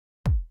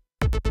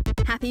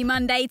Happy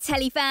Monday,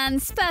 telly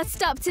fans.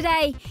 First up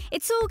today,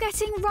 it's all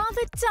getting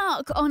rather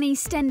dark on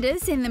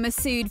EastEnders in the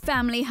Masood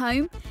family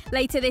home.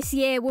 Later this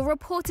year, we'll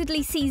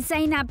reportedly see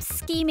Zainab's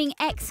scheming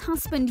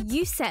ex-husband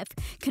Youssef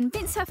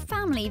convince her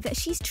family that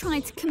she's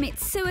tried to commit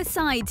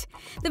suicide.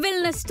 The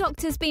villainous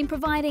doctor's been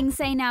providing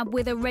Zainab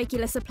with a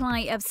regular supply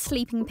of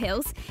sleeping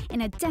pills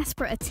in a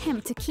desperate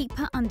attempt to keep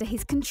her under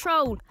his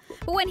control.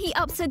 But when he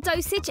ups her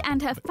dosage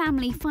and her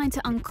family find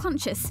her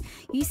unconscious,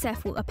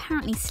 Youssef will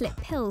apparently slip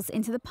pills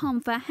into the palm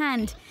of her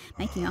hand,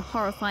 making her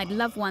horrified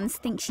loved ones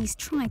think she's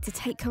tried to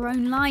take her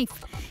own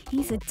life.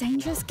 He's a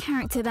dangerous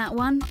character, that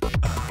one.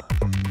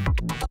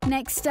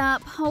 Next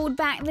up, hold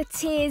back the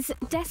tears.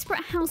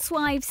 Desperate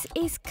Housewives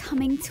is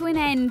coming to an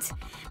end.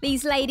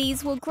 These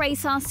ladies will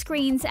grace our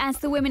screens as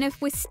the women of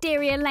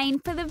Wisteria Lane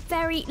for the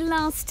very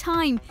last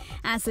time.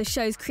 As the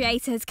show's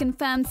creator has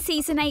confirmed,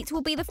 Season 8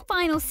 will be the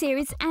final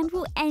series and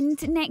will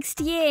end next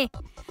year.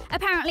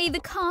 Apparently, the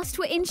cast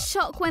were in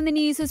shock when the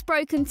news was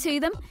broken to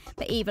them,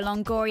 but Eva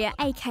Longoria,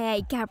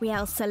 aka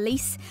Gabrielle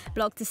Solis,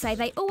 blogged to say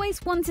they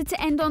always wanted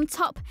to end on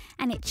top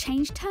and it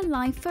changed her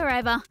life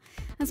forever.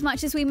 As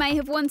much as we may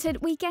have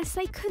wanted, we guess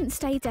they couldn't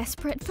stay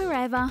desperate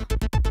forever.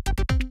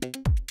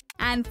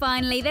 And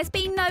finally, there's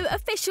been no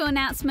official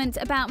announcement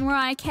about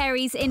Mariah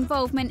Carey's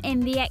involvement in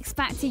the X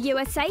Factor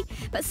USA,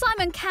 but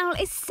Simon Cowell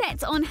is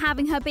set on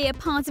having her be a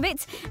part of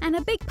it, and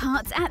a big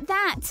part at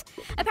that.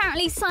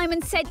 Apparently,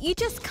 Simon said you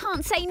just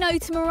can't say no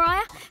to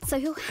Mariah, so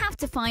he'll have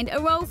to find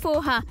a role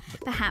for her,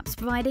 perhaps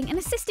providing an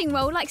assisting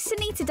role like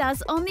Sunita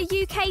does on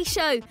the UK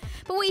show.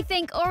 But we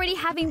think already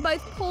having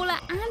both Paula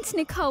and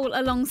Nicole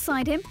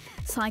alongside him,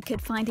 Sy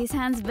could find his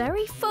hands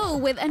very full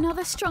with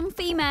another strong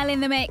female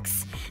in the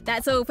mix.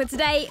 That's all for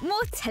today.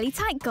 More Telly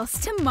Tight Goss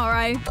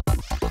tomorrow.